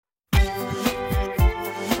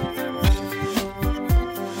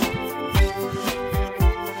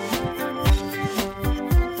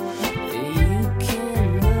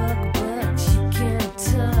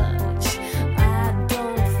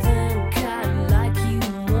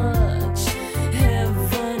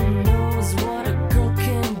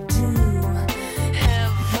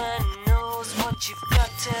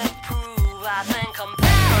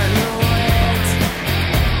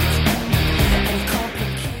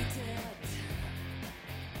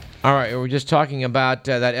All right, we're just talking about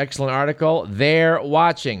that excellent article, They're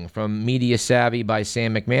Watching, from Media Savvy by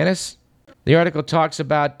Sam McManus. The article talks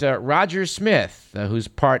about Roger Smith, who's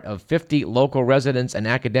part of 50 local residents and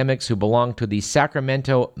academics who belong to the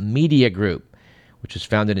Sacramento Media Group, which was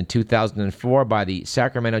founded in 2004 by the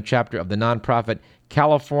Sacramento chapter of the nonprofit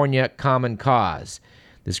California Common Cause.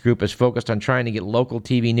 This group is focused on trying to get local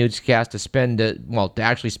TV newscasts to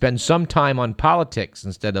actually spend some time on politics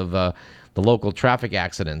instead of the local traffic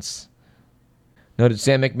accidents. Noted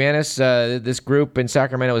Sam McManus, this group in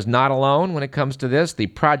Sacramento is not alone when it comes to this. The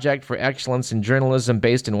Project for Excellence in Journalism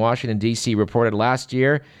based in Washington, D.C. reported last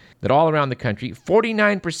year that all around the country,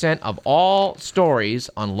 49% of all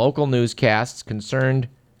stories on local newscasts concerned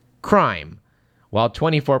crime, while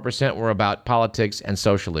 24% were about politics and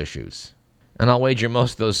social issues. And I'll wager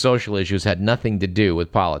most of those social issues had nothing to do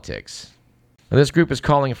with politics. Now, this group is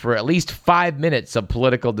calling for at least 5 minutes of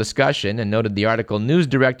political discussion, and noted the article, news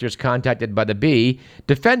directors contacted by the Bee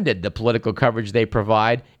defended the political coverage they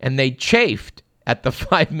provide, and they chafed at the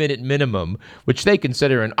 5-minute minimum, which they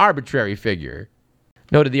consider an arbitrary figure.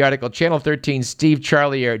 Noted the article, Channel 13's Steve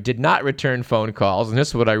Charlier did not return phone calls, and this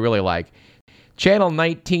is what I really like. Channel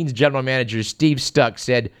 19's general manager Steve Stuck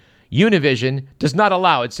said, Univision does not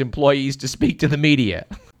allow its employees to speak to the media.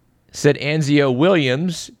 Said Anzio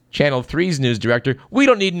Williams, Channel 3's news director, we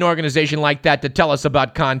don't need an organization like that to tell us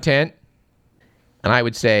about content. And I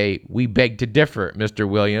would say, we beg to differ, Mr.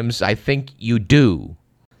 Williams. I think you do.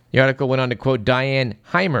 The article went on to quote Diane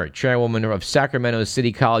Heimer, chairwoman of Sacramento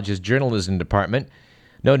City College's journalism department,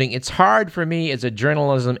 noting, it's hard for me as a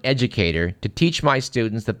journalism educator to teach my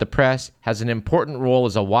students that the press has an important role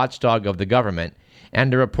as a watchdog of the government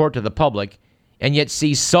and to report to the public, and yet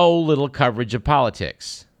see so little coverage of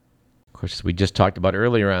politics. Of course, as we just talked about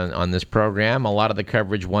earlier on this program, a lot of the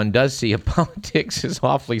coverage one does see of politics is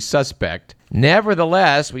awfully suspect.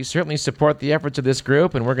 Nevertheless, we certainly support the efforts of this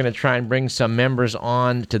group, and we're going to try and bring some members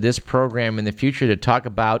on to this program in the future to talk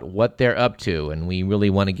about what they're up to, and we really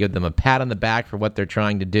want to give them a pat on the back for what they're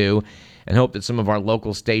trying to do and hope that some of our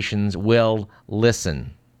local stations will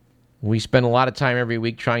listen. We spend a lot of time every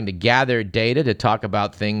week trying to gather data to talk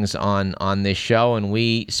about things on this show, and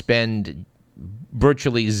we spend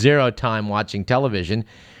virtually zero time watching television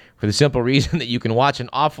for the simple reason that you can watch an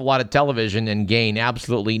awful lot of television and gain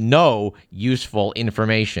absolutely no useful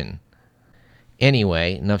information.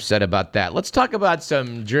 Anyway, enough said about that. Let's talk about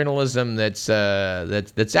some journalism that's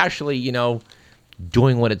actually,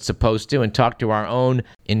 doing what it's supposed to, and talk to our own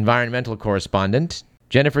environmental correspondent,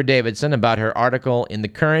 Jennifer Davidson, about her article in the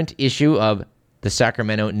current issue of the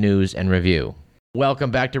Sacramento News and Review.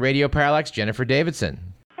 Welcome back to Radio Parallax, Jennifer Davidson.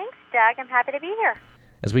 Thanks, Doug. I'm happy to be here.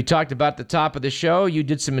 As we talked about at the top of the show, you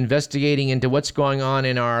did some investigating into what's going on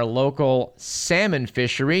in our local salmon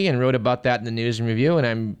fishery and wrote about that in the News and Review, and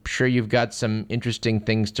I'm sure you've got some interesting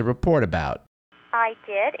things to report about. I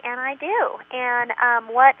did, and I do. And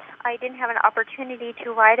what I didn't have an opportunity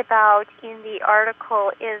to write about in the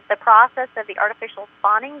article is the process of the artificial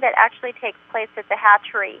spawning that actually takes place at the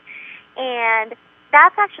hatchery. And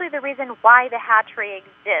that's actually the reason why the hatchery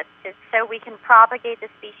exists, is so we can propagate the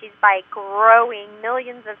species by growing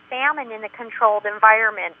millions of salmon in a controlled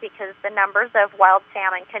environment, because the numbers of wild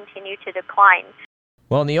salmon continue to decline.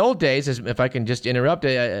 Well, in the old days, if I can just interrupt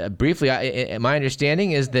briefly, my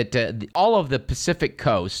understanding is that all of the Pacific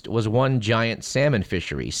coast was one giant salmon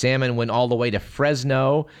fishery. Salmon went all the way to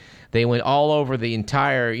Fresno. They went all over the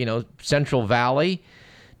entire, Central Valley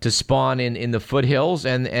to spawn in the foothills.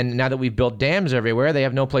 And now that we've built dams everywhere, they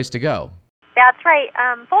have no place to go. That's right.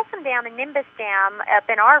 Folsom Dam and Nimbus Dam up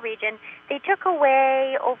in our region, they took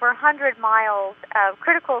away over 100 miles of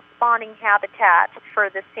critical spawning habitat for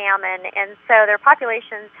the salmon, and so their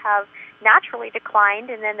populations have naturally declined,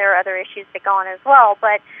 and then there are other issues that go on as well,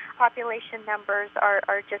 but population numbers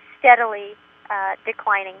are just steadily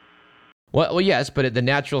declining. Well, yes, but the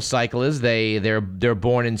natural cycle is they're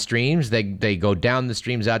born in streams. They go down the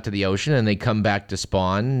streams out to the ocean, and they come back to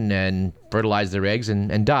spawn and fertilize their eggs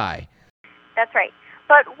and die. That's right.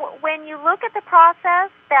 But when you look at the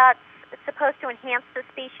process that's supposed to enhance the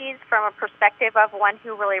species from a perspective of one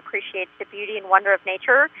who really appreciates the beauty and wonder of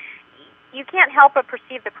nature, you can't help but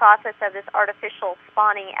perceive the process of this artificial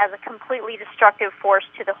spawning as a completely destructive force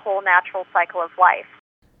to the whole natural cycle of life.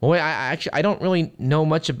 Well, I don't really know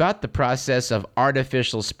much about the process of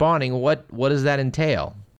artificial spawning. What does that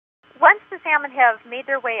entail? Once the salmon have made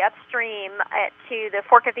their way upstream to the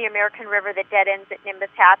fork of the American River that dead ends at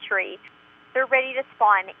Nimbus Hatchery, they're ready to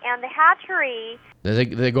spawn. And the hatchery...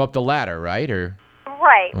 They go up the ladder, right?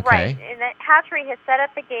 Right, okay. Right. And the hatchery has set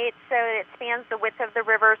up the gates so that it spans the width of the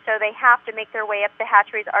river, so they have to make their way up the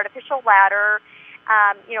hatchery's artificial ladder.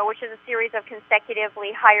 which is a series of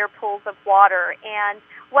consecutively higher pools of water. And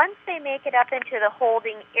once they make it up into the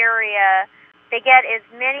holding area, they get as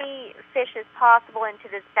many fish as possible into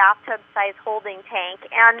this bathtub-sized holding tank.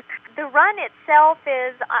 And the run itself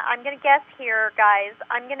is, I'm going to guess here, guys,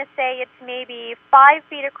 I'm going to say it's maybe 5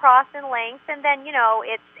 feet across in length, and then,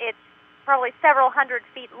 it's probably several hundred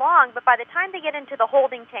feet long. But by the time they get into the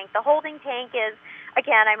holding tank is,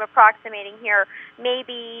 again, I'm approximating here,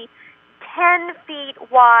 maybe 10 feet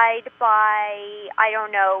wide by,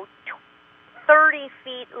 30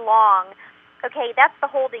 feet long. Okay, that's the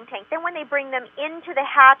holding tank. Then when they bring them into the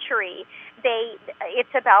hatchery,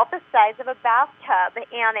 it's about the size of a bathtub,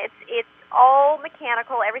 and it's all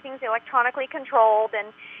mechanical. Everything's electronically controlled,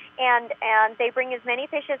 and they bring as many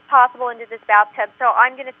fish as possible into this bathtub. So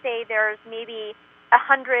I'm going to say there's maybe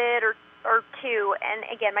 100 or two, and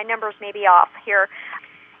again, my numbers may be off here.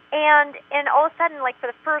 And all of a sudden, like for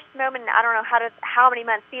the first moment, I don't know how many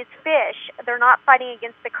months, these fish, they're not fighting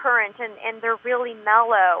against the current, and they're really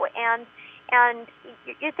mellow. And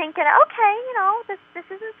you're thinking, okay, this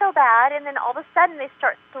isn't so bad. And then all of a sudden they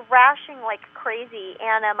start thrashing like crazy.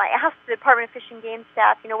 And I asked the Department of Fish and Game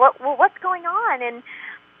staff, what's going on? And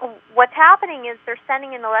what's happening is they're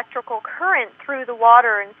sending an electrical current through the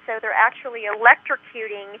water, and so they're actually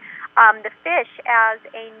electrocuting the fish as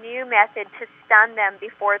a new method to stun them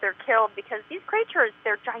before they're killed, because these creatures,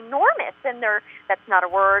 they're ginormous, and that's not a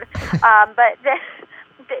word, but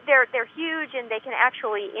they're huge, and they can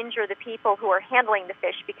actually injure the people who are handling the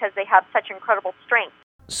fish because they have such incredible strength.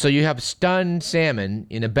 So you have stunned salmon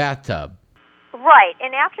in a bathtub. Right,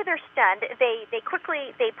 and after they're stunned,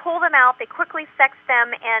 they pull them out, they quickly sex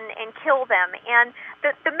them and kill them. And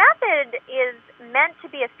the method is meant to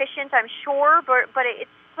be efficient, I'm sure, but it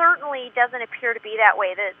certainly doesn't appear to be that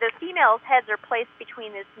way. The females' heads are placed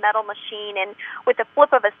between this metal machine, and with the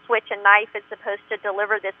flip of a switch, a knife is supposed to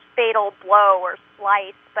deliver this fatal blow or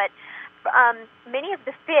slice. But many of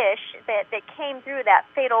the fish that came through that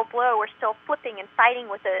fatal blow were still flipping and fighting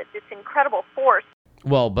with this incredible force.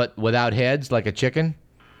 Well, but without heads, like a chicken?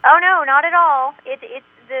 Oh, no, not at all. It's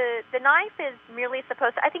the knife is merely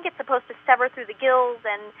supposed to, I think it's supposed to sever through the gills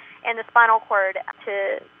and the spinal cord to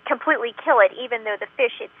completely kill it, even though the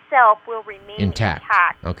fish itself will remain intact.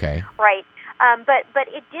 Okay. Right. But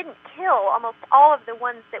it didn't kill almost all of the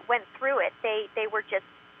ones that went through it. They were just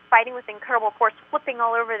fighting with incredible force, flipping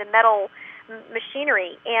all over the metal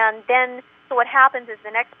machinery. And then so what happens is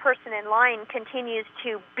the next person in line continues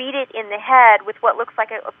to beat it in the head with what looks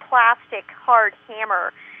like a plastic hard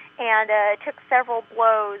hammer. And it took several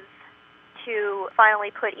blows to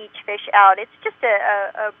finally put each fish out. It's just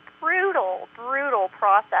a brutal, brutal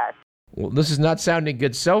process. Well, this is not sounding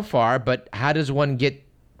good so far, but how does one get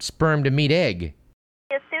sperm to meet egg?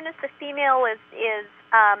 As soon as the female is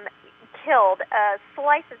killed, a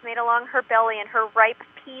slice is made along her belly, and her ripe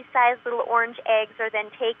pea-sized little orange eggs are then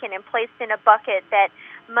taken and placed in a bucket that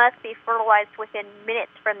must be fertilized within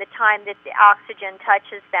minutes from the time that the oxygen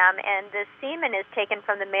touches them. And the semen is taken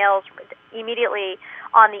from the males immediately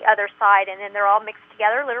on the other side, and then they're all mixed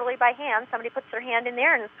together, literally by hand. Somebody puts their hand in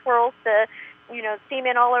there and swirls the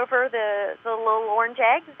semen all over the little orange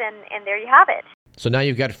eggs, and there you have it. So now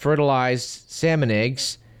you've got fertilized salmon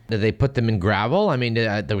eggs. Do they put them in gravel? I mean,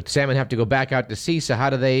 the salmon have to go back out to sea, so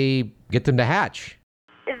how do they get them to hatch?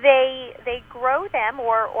 They grow them,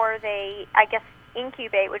 or they, I guess,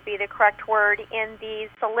 incubate would be the correct word, in these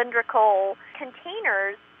cylindrical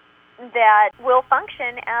containers that will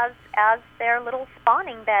function as their little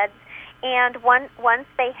spawning beds. And once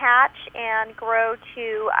they hatch and grow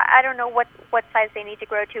to, I don't know what size they need to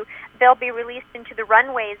grow to, they'll be released into the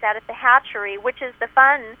runways out at the hatchery, which is the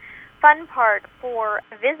fun part for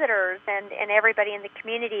visitors and everybody in the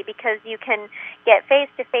community, because you can get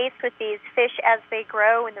face-to-face with these fish as they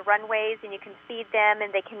grow in the runways, and you can feed them, and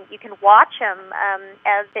you can watch them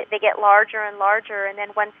as they get larger and larger. And then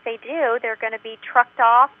once they do, they're going to be trucked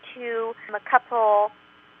off to a couple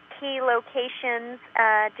key locations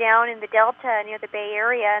down in the Delta near the Bay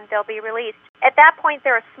Area, and they'll be released. At that point,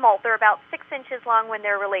 they're a smolt. They're about 6 inches long when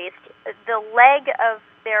they're released. The leg of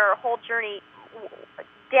their whole journey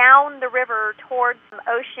down the river towards the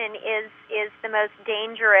ocean is the most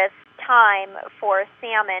dangerous time for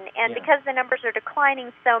salmon. And because the numbers are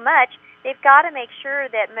declining so much, they've got to make sure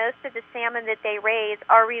that most of the salmon that they raise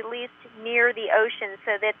are released near the ocean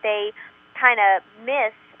so that they kind of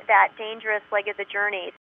miss that dangerous leg of the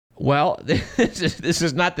journey. Well, this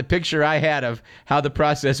is not the picture I had of how the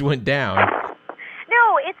process went down.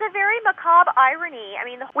 No, it's a very macabre irony. I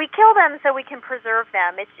mean, we kill them so we can preserve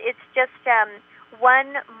them. It's just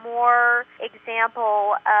one more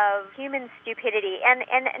example of human stupidity, and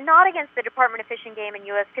not against the Department of Fish and Game and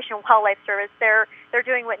U.S. Fish and Wildlife Service. They're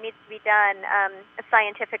doing what needs to be done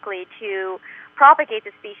scientifically to propagate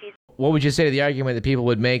the species. What would you say to the argument that people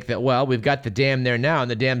would make that, well, we've got the dam there now, and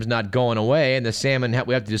the dam's not going away, and the salmon,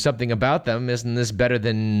 we have to do something about them. Isn't this better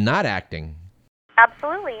than not acting?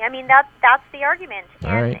 Absolutely. I mean, that's the argument.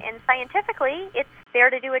 Right. And scientifically, it's there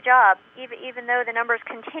to do a job, even though the numbers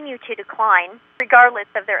continue to decline, regardless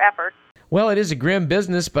of their efforts. Well, it is a grim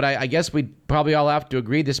business, but I guess we'd probably all have to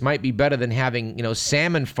agree this might be better than having,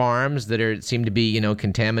 salmon farms that seem to be,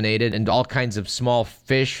 contaminated, and all kinds of small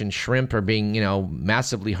fish and shrimp are being,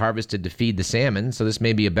 massively harvested to feed the salmon. So this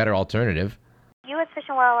may be a better alternative. U.S. Fish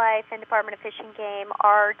and Wildlife and Department of Fish and Game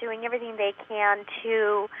are doing everything they can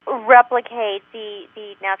to replicate the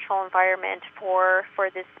natural environment for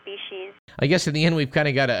this species. I guess in the end we've kind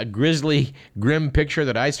of got a grisly, grim picture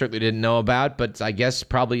that I certainly didn't know about, but I guess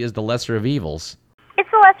probably is the lesser of evils. It's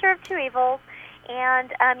the lesser of two evils,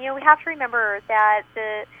 and we have to remember that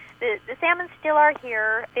the salmon still are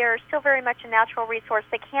here. They're still very much a natural resource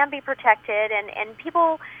that can be protected, and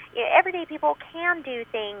people, everyday people can do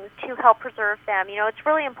things to help preserve them. It's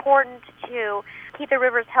really important to keep the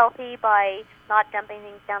rivers healthy by not dumping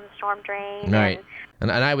things down the storm drain. Right.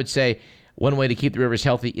 And I would say one way to keep the rivers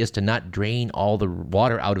healthy is to not drain all the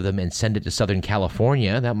water out of them and send it to Southern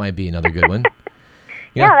California. That might be another good one.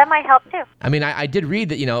 Yeah, that might help too. I mean, I did read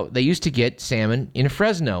that, they used to get salmon in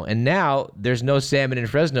Fresno, and now there's no salmon in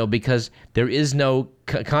Fresno because there is no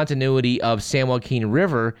continuity of San Joaquin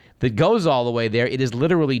River that goes all the way there. It is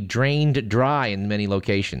literally drained dry in many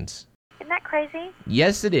locations. Isn't that crazy?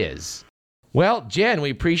 Yes, it is. Well, Jen, we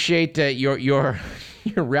appreciate your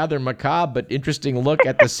rather macabre but interesting look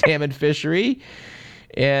at the salmon fishery.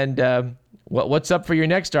 And what's up for your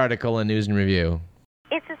next article in News and Review?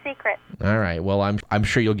 It's a secret. All right. Well, I'm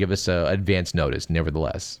sure you'll give us advance notice,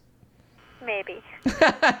 nevertheless. Maybe.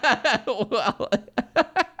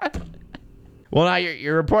 Well, now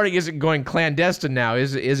your reporting isn't going clandestine now,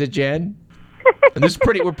 is it, Jen? And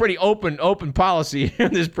we're pretty open policy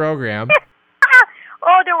in this program.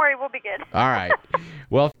 Oh, don't worry, we'll be good. All right.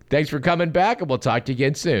 Well, thanks for coming back, and we'll talk to you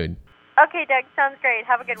again soon. Okay, Doug, sounds great.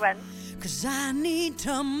 Have a good one. 'Cause I need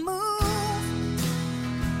to move.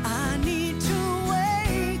 I need to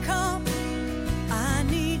wake up. I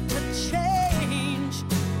need to change.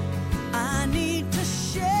 I need to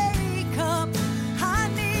shake up. I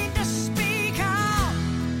need to speak out.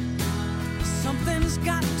 Something's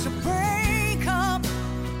got to break up.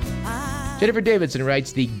 Jennifer Davidson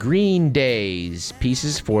writes the Green Days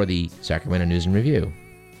pieces for the Sacramento News and Review.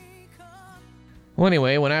 Well,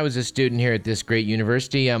 anyway, when I was a student here at this great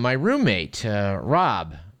university, my roommate,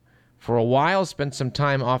 Rob, for a while spent some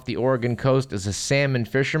time off the Oregon coast as a salmon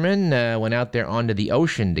fisherman, went out there onto the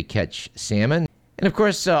ocean to catch salmon. And of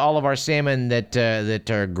course, all of our salmon that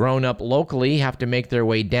are grown up locally have to make their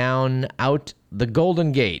way down out the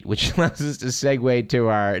Golden Gate, which allows us to segue to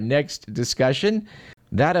our next discussion.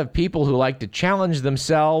 That of people who like to challenge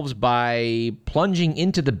themselves by plunging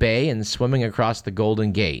into the bay and swimming across the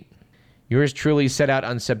Golden Gate. Yours truly set out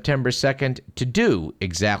on September 2nd to do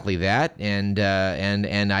exactly that, and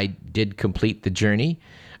I did complete the journey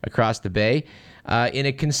across the bay in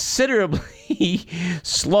a considerably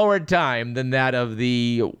slower time than that of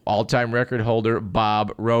the all-time record holder,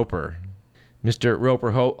 Bob Roper. Mr.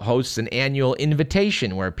 Roper hosts an annual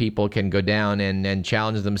invitation where people can go down and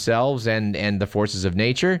challenge themselves and the forces of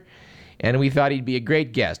nature. And we thought he'd be a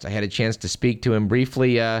great guest. I had a chance to speak to him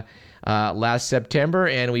briefly last September,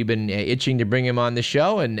 and we've been itching to bring him on the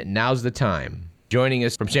show, and now's the time. Joining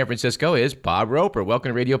us from San Francisco is Bob Roper. Welcome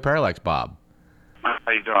to Radio Parallax, Bob.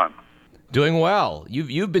 How you doing? Doing well.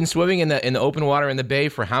 You've been swimming in the open water in the bay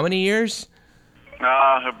for how many years?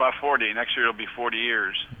 About 40. Next year it'll be 40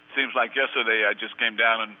 years. Seems like yesterday I just came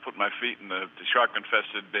down and put my feet in the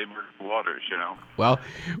shark-infested Bay Murphy waters, Well,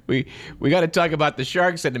 we got to talk about the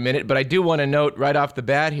sharks in a minute, but I do want to note right off the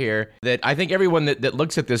bat here that I think everyone that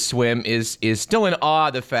looks at this swim is still in awe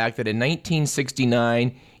of the fact that in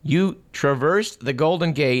 1969 you traversed the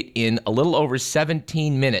Golden Gate in a little over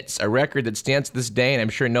 17 minutes, a record that stands to this day and I'm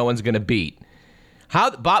sure no one's going to beat.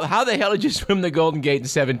 Bob, how the hell did you swim the Golden Gate in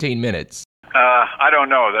 17 minutes? I don't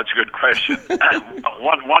know. That's a good question.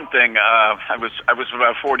 One thing, I was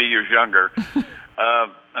about 40 years younger.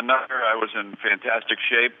 Another, I was in fantastic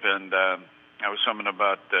shape, and I was swimming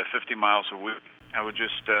about 50 miles a week. I would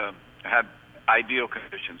just had ideal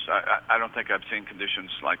conditions. I don't think I've seen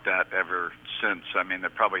conditions like that ever since. I mean, there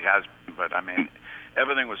probably has been, but I mean,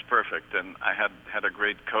 everything was perfect, and I had a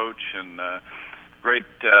great coach and great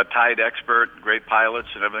tide expert, great pilots,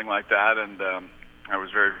 and everything like that, and I was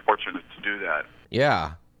very fortunate to do that.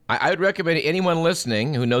 Yeah. I would recommend anyone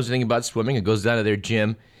listening who knows anything about swimming and goes down to their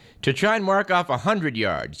gym to try and mark off 100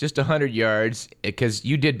 yards, just 100 yards, because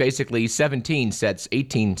you did basically 18 sets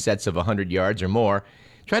of 100 yards or more.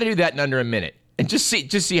 Try to do that in under a minute, and just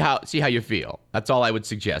see how you feel. That's all I would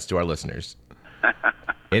suggest to our listeners.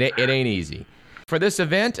 It ain't easy. For this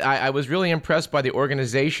event, I was really impressed by the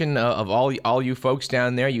organization of all you folks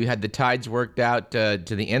down there. You had the tides worked out to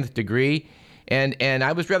the nth degree, and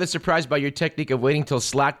I was rather surprised by your technique of waiting till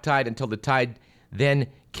slack tide until the tide then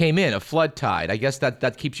came in, a flood tide. I guess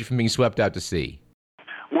that keeps you from being swept out to sea.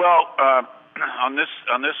 Well, on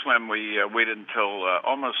this swim, we waited until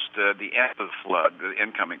almost the end of the flood, the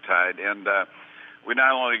incoming tide, and we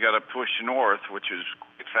not only got to push north, which is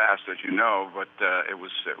quite fast, as you know, but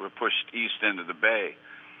we pushed east into the bay,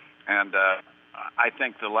 and I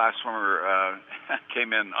think the last swimmer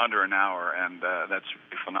came in under an hour, and that's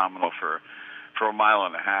phenomenal for a mile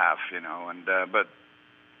and a half, and but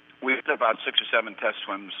we did about 6 or 7 test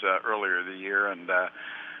swims earlier the year, and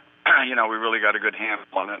we really got a good handle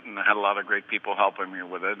on it, and I had a lot of great people helping me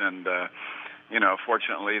with it, and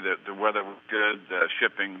fortunately the weather was good,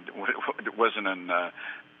 shipping wasn't an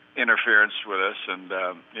interference with us, and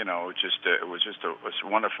it was just a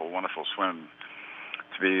wonderful swim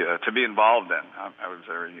to be involved in. I was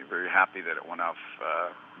very, very happy that it went off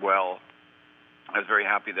well. I was very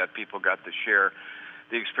happy that people got to share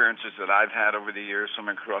the experiences that I've had over the years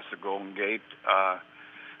swimming across the Golden Gate.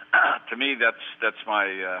 To me, that's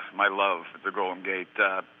my love, the Golden Gate.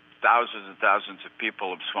 Thousands and thousands of people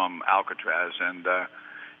have swum Alcatraz, and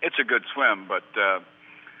it's a good swim, but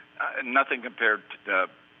nothing compared to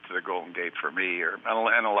the Golden Gate for me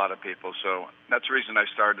and a lot of people. So that's the reason I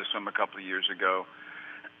started to swim a couple of years ago,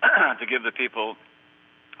 to give the people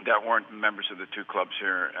that weren't members of the 2 clubs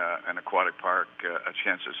here in Aquatic Park a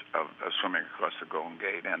chance of swimming across the Golden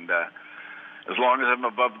Gate. And as long as I'm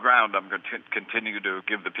above ground, I'm going to continue to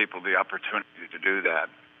give the people the opportunity to do that.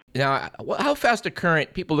 Now, how fast a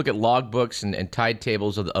current? People look at logbooks and tide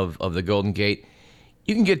tables of the Golden Gate.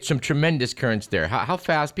 You can get some tremendous currents there. How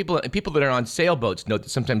fast? People that are on sailboats note that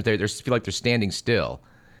sometimes they feel like they're standing still.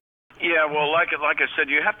 Yeah, well, like I said,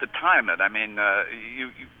 you have to time it. I mean,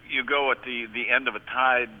 you go at the end of a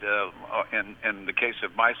tide, in the case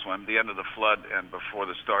of my swim, the end of the flood and before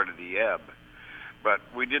the start of the ebb. But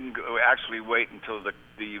we didn't actually wait until the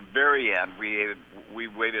very end. We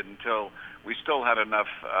waited until we still had enough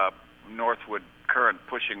northward current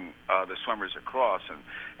pushing the swimmers across,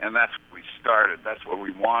 and that's where we started. That's what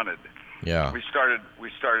we wanted. Yeah. We started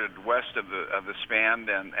west of the span,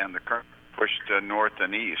 and the current pushed north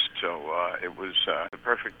and east. So it was the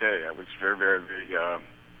perfect day. I was very, very, very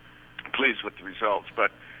pleased with the results.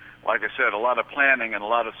 But like I said, a lot of planning and a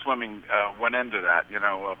lot of swimming went into that.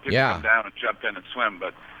 People come down and jump in and swim,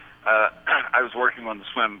 but I was working on the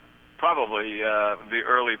swim probably the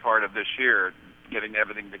early part of this year, getting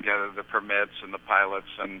everything together, the permits and the pilots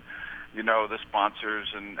and, the sponsors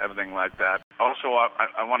and everything like that. Also,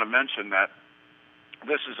 I want to mention that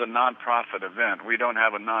this is a nonprofit event. We don't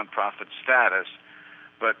have a nonprofit status,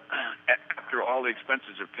 but after all the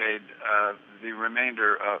expenses are paid, the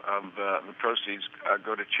remainder of the proceeds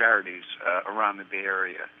go to charities around the Bay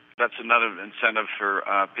Area. That's another incentive for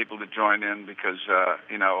people to join in because,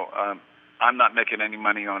 I'm not making any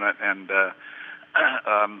money on it, and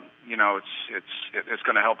it's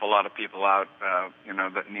going to help a lot of people out,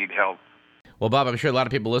 that need help. Well, Bob, I'm sure a lot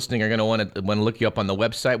of people listening are going to want to look you up on the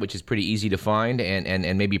website, which is pretty easy to find,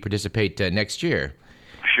 and maybe participate next year.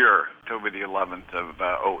 Sure, October the 11th of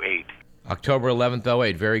 08. October 11th,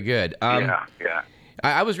 08. Very good. Yeah.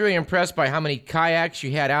 I was really impressed by how many kayaks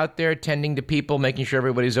you had out there, tending to people, making sure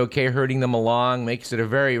everybody's okay, herding them along, makes it a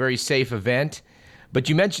very, very safe event. But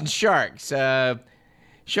you mentioned sharks.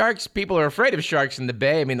 Sharks, people are afraid of sharks in the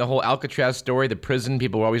Bay. I mean, the whole Alcatraz story, the prison,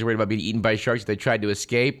 people were always worried about being eaten by sharks if they tried to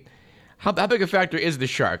escape. How big a factor is the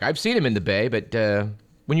shark? I've seen him in the Bay, but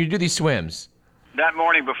when you do these swims. That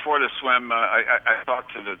morning before the swim, I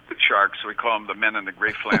talked to the sharks. We call them the men in the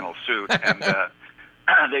gray flannel suit, and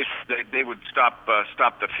they would stop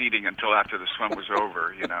the feeding until after the swim was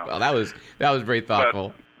over. Well, that was very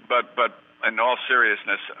thoughtful. But in all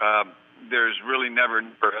seriousness, there's really never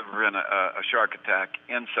ever been a shark attack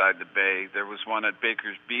inside the Bay. There was one at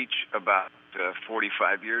Baker's Beach about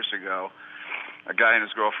 45 years ago. A guy and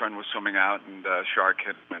his girlfriend was swimming out, and a shark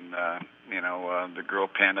hit him, and the girl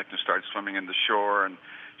panicked and started swimming in the shore, and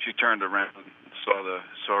she turned around and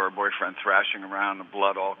saw her boyfriend thrashing around, the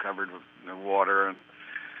blood all covered with the water, and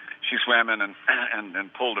she swam in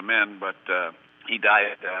and pulled him in, but he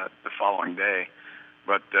died the following day.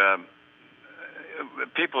 But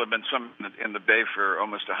people have been swimming in the bay for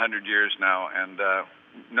almost 100 years now, and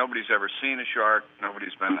nobody's ever seen a shark.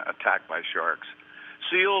 Nobody's been attacked by sharks.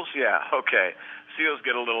 Seals, yeah, okay. Seals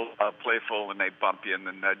get a little playful and they bump you and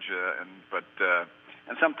they nudge you,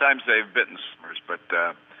 and sometimes they've bitten swimmers. But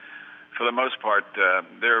for the most part,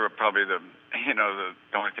 they're probably the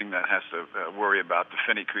only thing that has to worry about the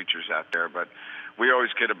finny creatures out there. But we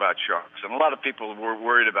always kid about sharks, and a lot of people were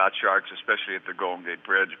worried about sharks, especially at the Golden Gate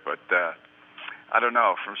Bridge. But I don't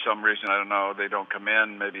know. For some reason, I don't know. They don't come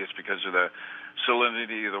in. Maybe it's because of the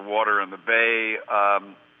salinity of the water in the bay,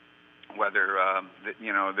 whether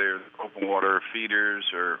they're open water feeders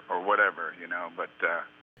or whatever. But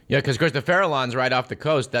yeah, because of course the Farallone's right off the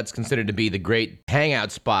coast. That's considered to be the great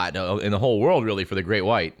hangout spot in the whole world, really, for the great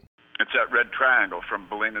white. It's that red triangle from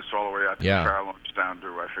Bolinas all the way out to the Farallones down to,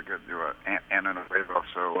 I forget, Antananarivo.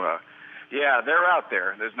 So, yeah, they're out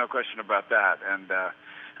there. There's no question about that. And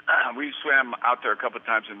we swam out there a couple of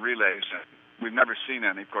times in relays. We've never seen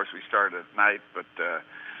any. Of course, we started at night, but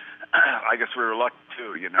I guess we were lucky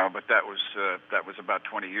too, But that was about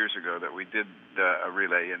 20 years ago that we did a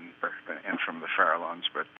relay in from the Farallones.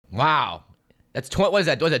 But wow, that's what is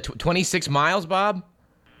that? Was it 26 miles, Bob?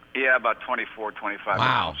 Yeah, about 24, 25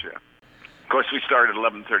 miles. Yeah. Of course, we started at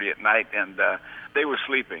 11:30 at night, and they were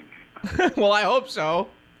sleeping. Well, I hope so.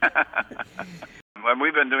 And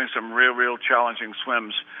we've been doing some real challenging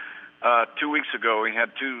swims. 2 weeks ago, we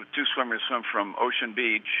had two swimmers swim from Ocean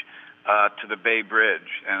Beach to the Bay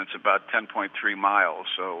Bridge, and it's about 10.3 miles.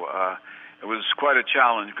 So it was quite a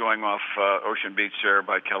challenge going off Ocean Beach there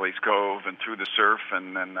by Kelly's Cove and through the surf,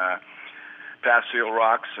 and then past Seal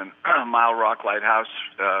Rocks and Mile Rock Lighthouse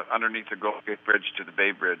underneath the Golden Gate Bridge to the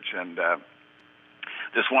Bay Bridge. And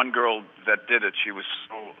this one girl that did it, she was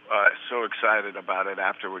so excited about it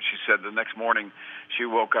afterwards. She said the next morning she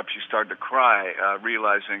woke up, she started to cry,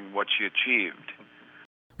 realizing what she achieved.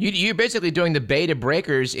 You're basically doing the Bay to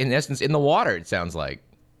Breakers, in essence, in the water, it sounds like.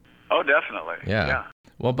 Oh, definitely. Yeah.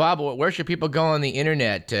 Well, Bob, where should people go on the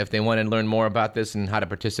internet if they want to learn more about this and how to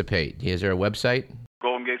participate? Is there a website?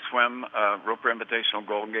 Golden Gate Swim, Roper Invitational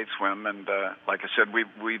Golden Gate Swim. And like I said,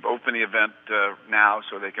 we've opened the event now,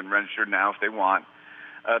 so they can register now if they want.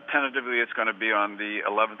 Tentatively, it's going to be on the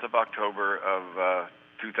 11th of October of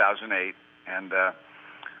 2008, and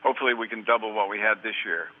hopefully we can double what we had this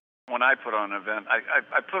year. When I put on an event,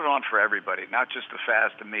 I put it on for everybody, not just the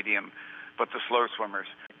fast and medium, but the slow swimmers.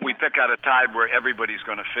 We pick out a tide where everybody's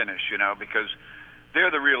going to finish, because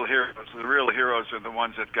they're the real heroes. The real heroes are the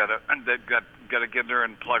ones that got to get there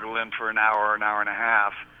and plug it in for an hour and a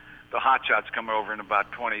half. The hot shots come over in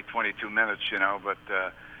about 20, 22 minutes, but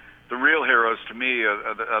the real heroes to me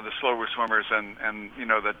are the slower swimmers and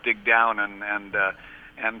that dig down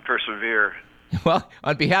and persevere. Well,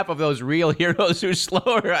 on behalf of those real heroes who are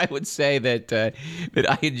slower, I would say that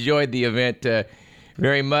I enjoyed the event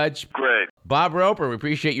very much. Great. Bob Roper, we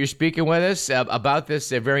appreciate you speaking with us about this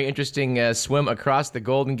very interesting swim across the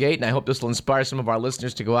Golden Gate, and I hope this will inspire some of our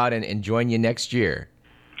listeners to go out and join you next year.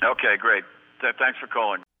 Okay, great. Thanks for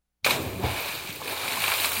calling.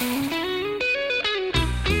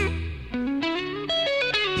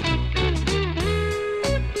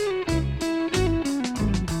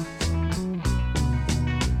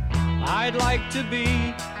 I'd like to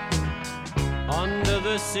be under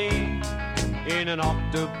the sea in an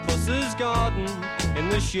octopus's garden in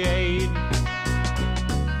the shade.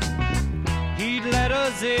 He'd let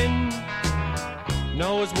us in,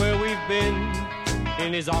 knows where we've been,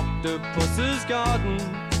 in his octopus's garden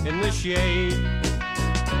in the shade.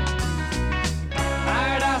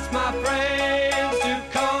 I'd ask my friends to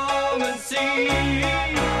come and see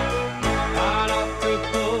an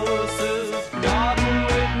octopus's garden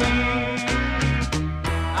with me.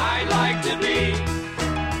 I'd like to be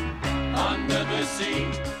under the sea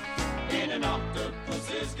in an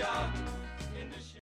octopus's garden.